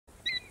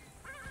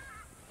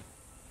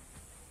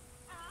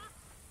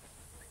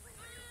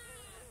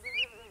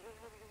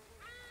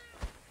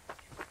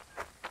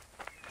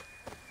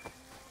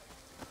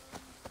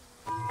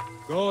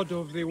God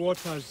of the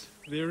waters,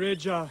 the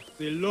Raja,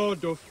 the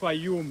Lord of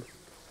Fayum,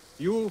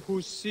 you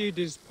whose seed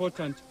is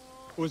potent,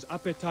 whose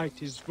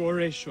appetite is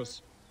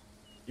voracious.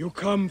 You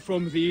come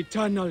from the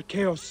eternal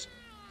chaos,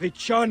 the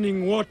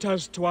churning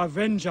waters to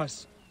avenge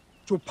us,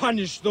 to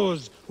punish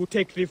those who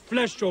take the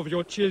flesh of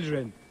your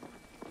children.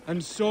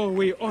 And so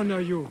we honor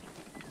you.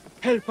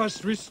 Help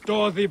us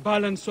restore the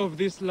balance of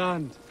this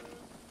land.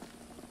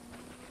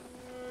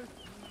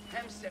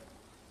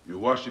 You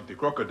worship the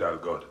crocodile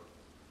god?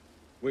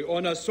 We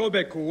honor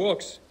Sobek who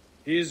walks.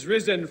 He is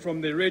risen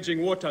from the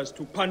raging waters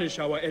to punish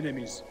our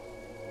enemies.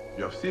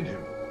 You have seen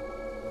him?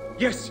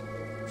 Yes,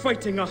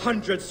 fighting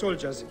 100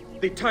 soldiers,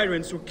 the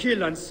tyrants who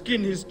kill and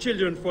skin his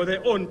children for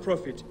their own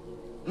profit.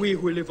 We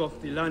who live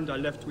off the land are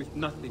left with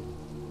nothing.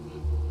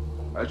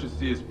 I should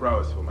see his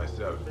prowess for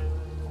myself.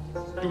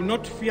 Do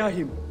not fear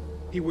him.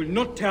 He will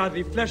not tear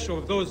the flesh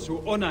of those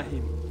who honor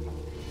him.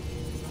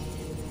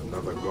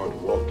 Another god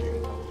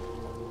walking.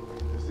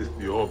 Is this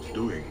the orb's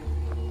doing?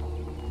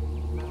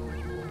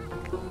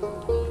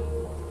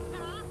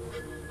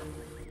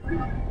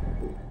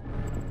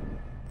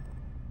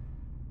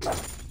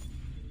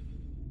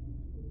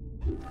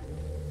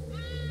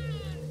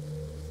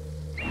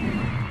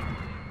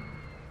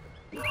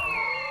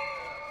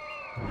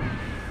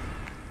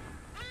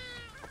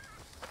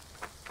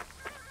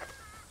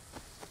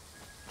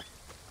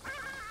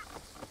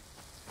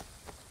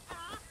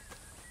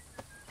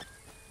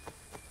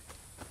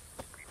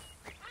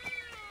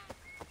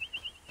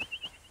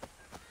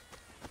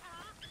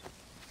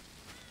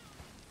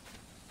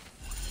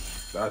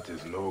 That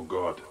is no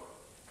god.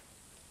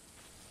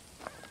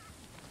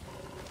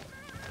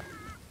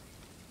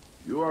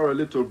 You are a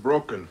little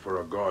broken for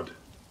a god.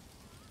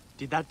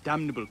 Did that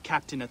damnable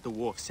captain at the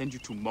wharf send you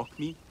to mock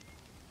me?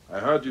 I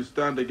heard you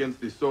stand against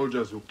the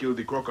soldiers who killed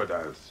the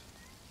crocodiles.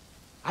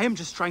 I am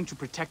just trying to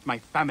protect my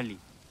family.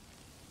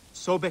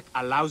 Sobek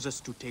allows us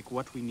to take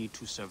what we need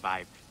to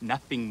survive,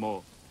 nothing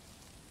more.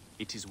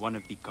 It is one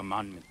of the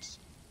commandments.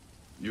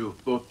 You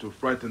thought to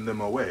frighten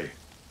them away?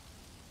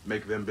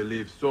 Make them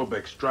believe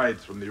Sobek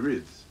strides from the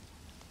reeds?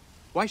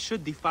 Why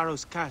should the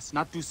Pharaohs' curse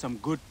not do some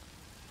good?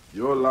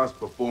 Your last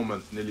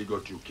performance nearly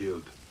got you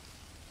killed.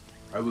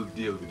 I will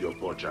deal with your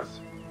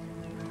poachers.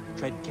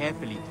 Tread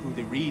carefully through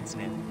the reeds,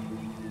 Ned.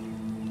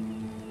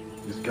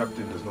 This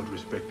captain does not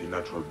respect the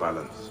natural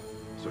balance,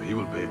 so he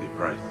will pay the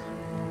price.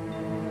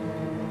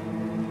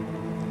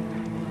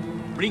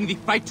 Bring the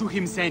fight to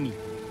him, Zeni.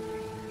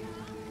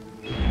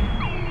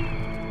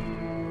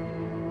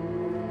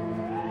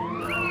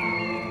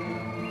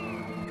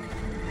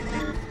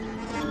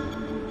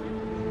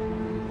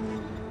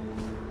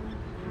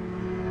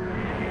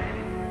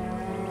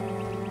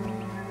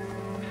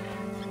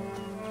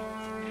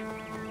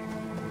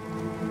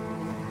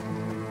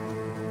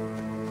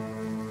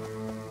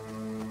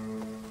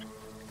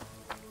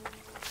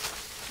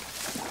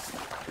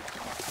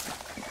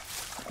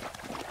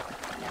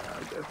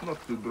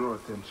 Not to draw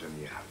attention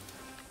here.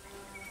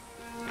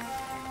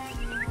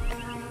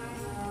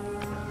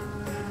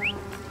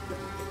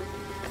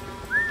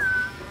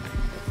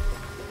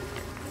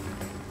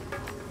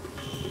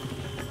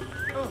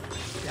 Oh,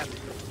 damn.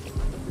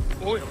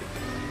 Oil.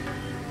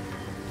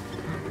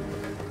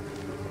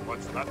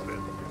 What's that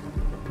then?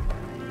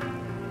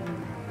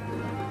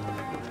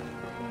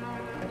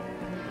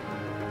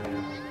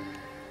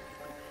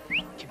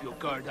 Keep your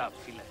guard up,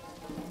 Philan.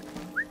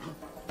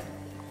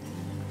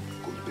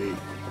 Good day.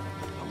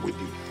 I'm with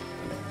you.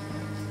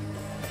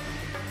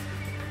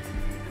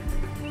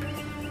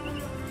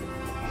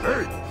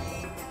 Hey!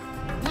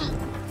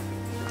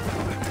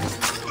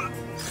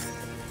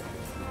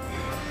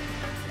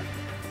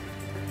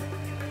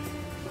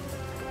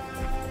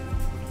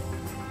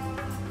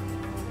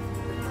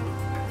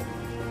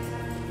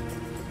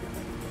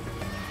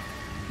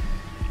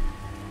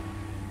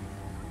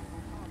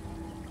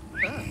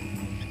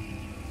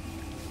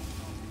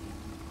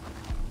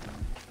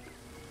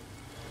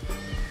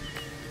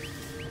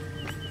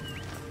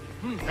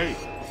 Hey,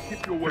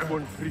 keep your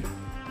weapon free.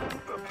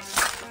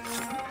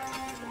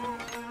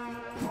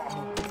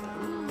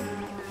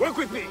 Work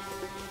with me!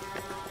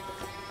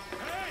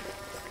 Hey!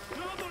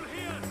 Trouble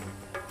here!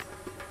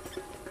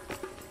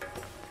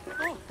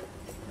 Oh!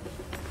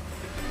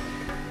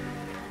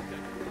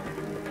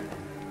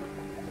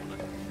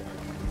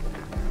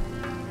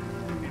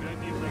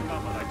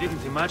 I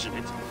didn't imagine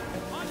it.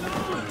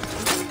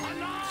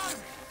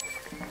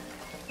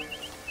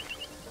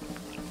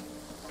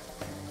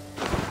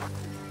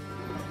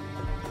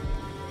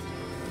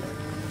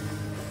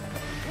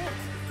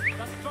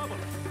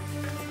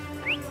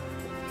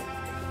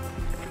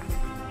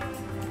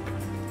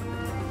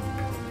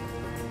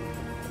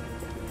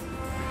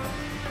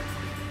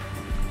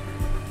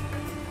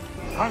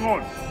 Hang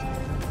on!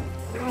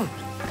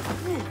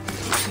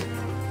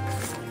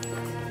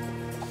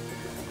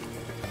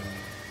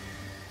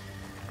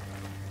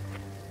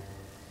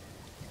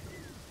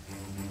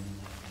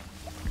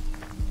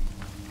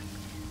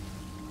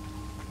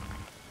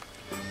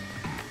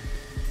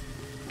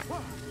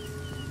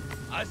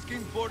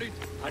 Asking for it,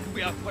 and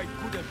we are quite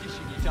good at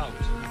dishing it out.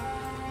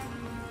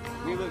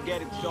 We will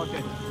get it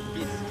sorted.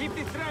 Keep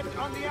the threat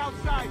on the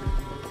outside.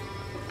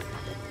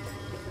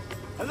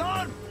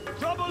 Alarm!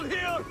 Trouble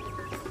here!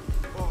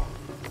 Oh.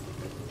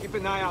 Keep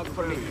an eye out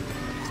for me.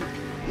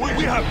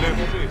 We have them.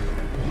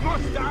 You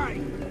must die!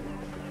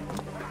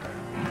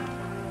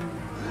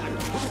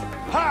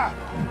 Ha!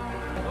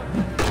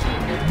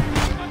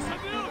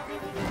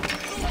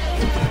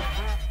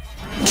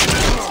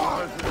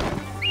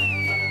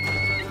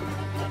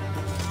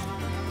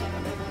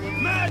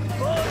 Mad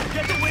boy,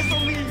 get away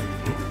from me!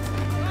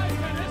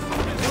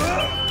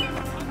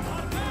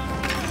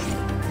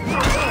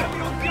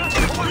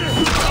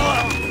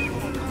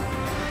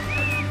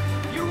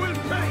 You will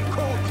pay,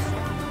 corpse!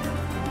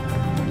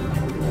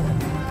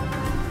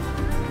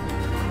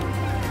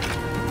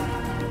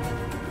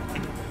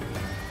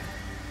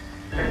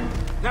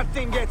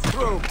 Nothing gets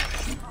through!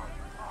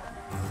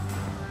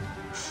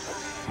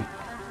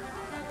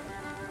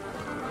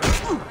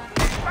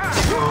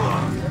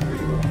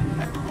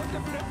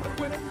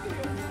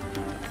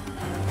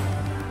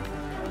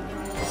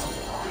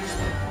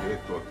 They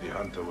thought the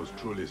hunter was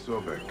truly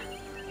Sobek.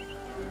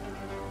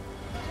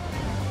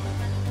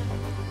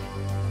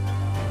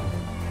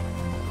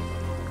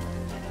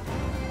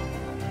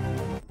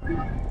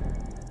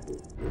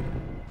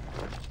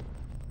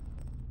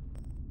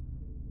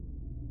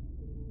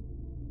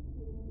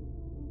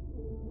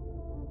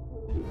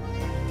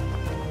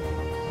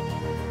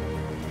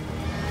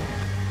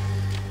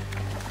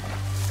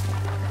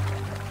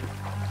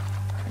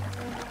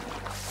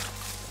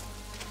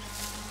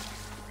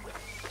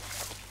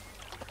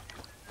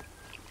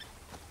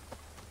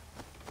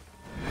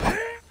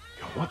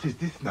 What is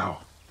this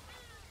now?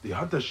 The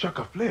hunter struck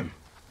a flame.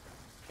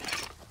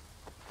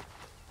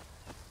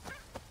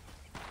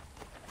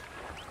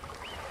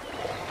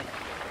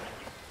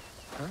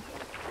 Huh?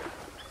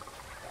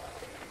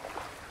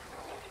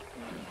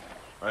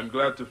 I'm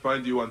glad to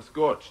find you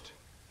unscorched.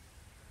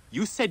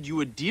 You said you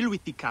would deal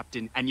with the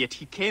captain, and yet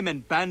he came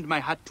and burned my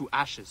hut to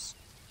ashes.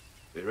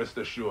 Rest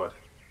assured,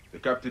 the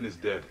captain is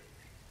dead.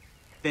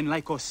 Then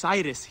like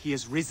Osiris, he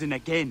has risen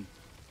again.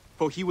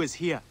 For he was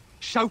here,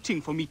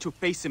 shouting for me to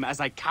face him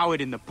as I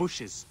cowered in the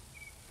bushes.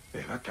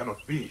 That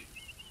cannot be.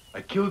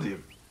 I killed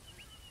him.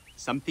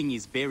 Something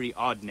is very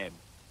odd, Neb.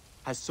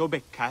 Has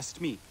Sobek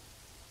cast me?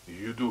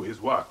 You do his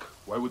work.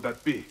 Why would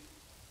that be?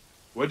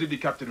 Where did the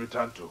captain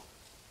return to?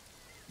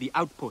 The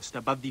outpost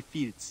above the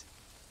fields.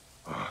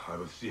 I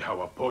will see how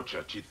a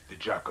poacher cheats the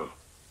jackal.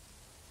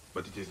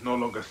 But it is no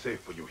longer safe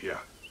for you here.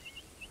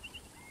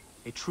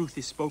 A truth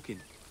is spoken.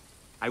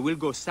 I will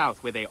go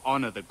south where they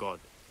honor the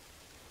god.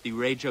 The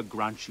Rager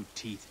grants you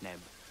teeth, Neb.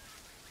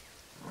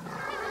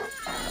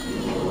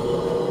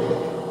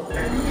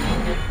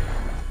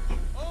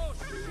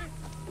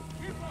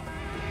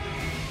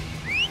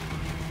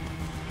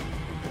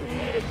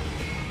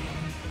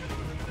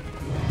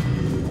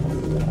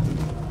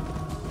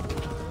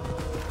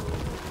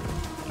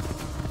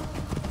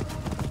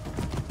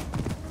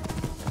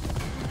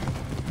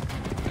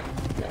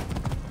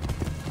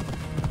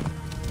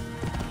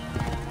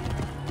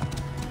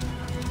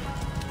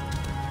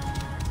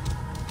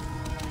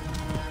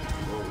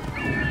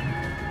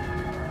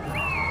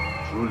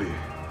 Truly,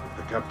 if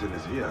the captain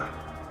is here,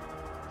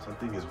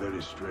 something is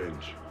very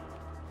strange.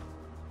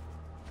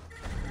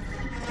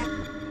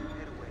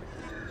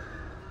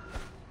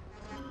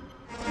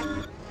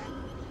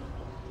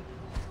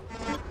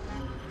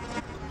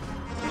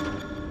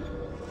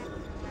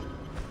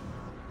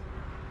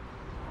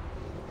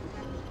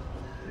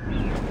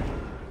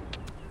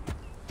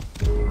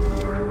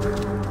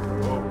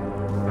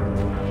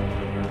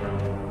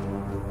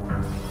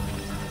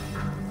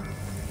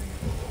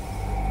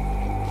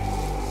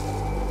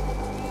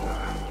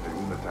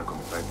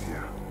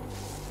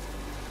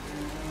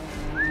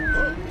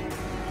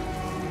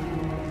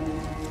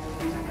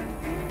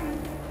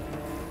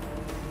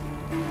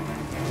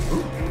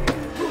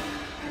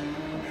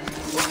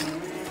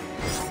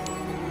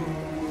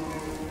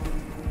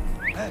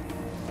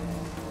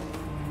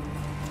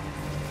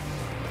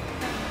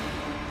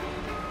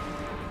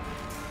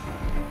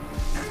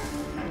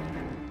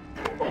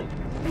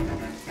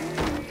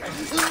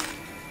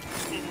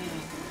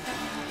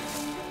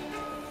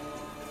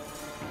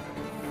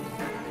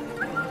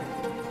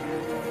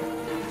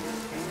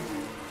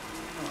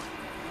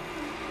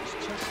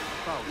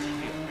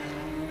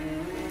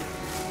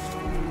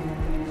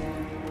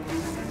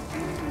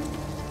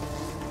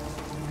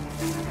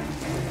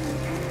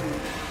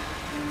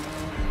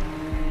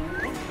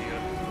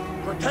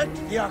 Protect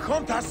the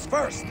Archontas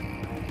first!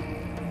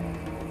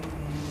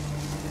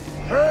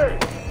 Hey!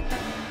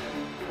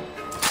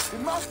 The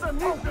master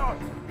needs us!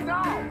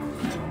 Now!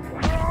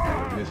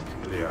 Missed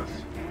Ilias.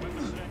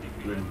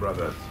 Twin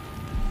brothers.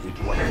 Each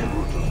one is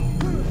brutal.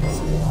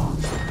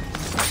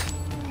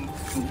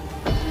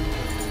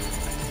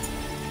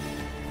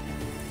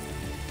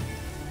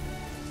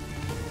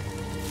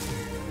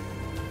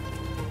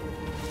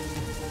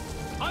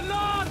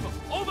 Alarm!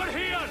 Over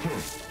here!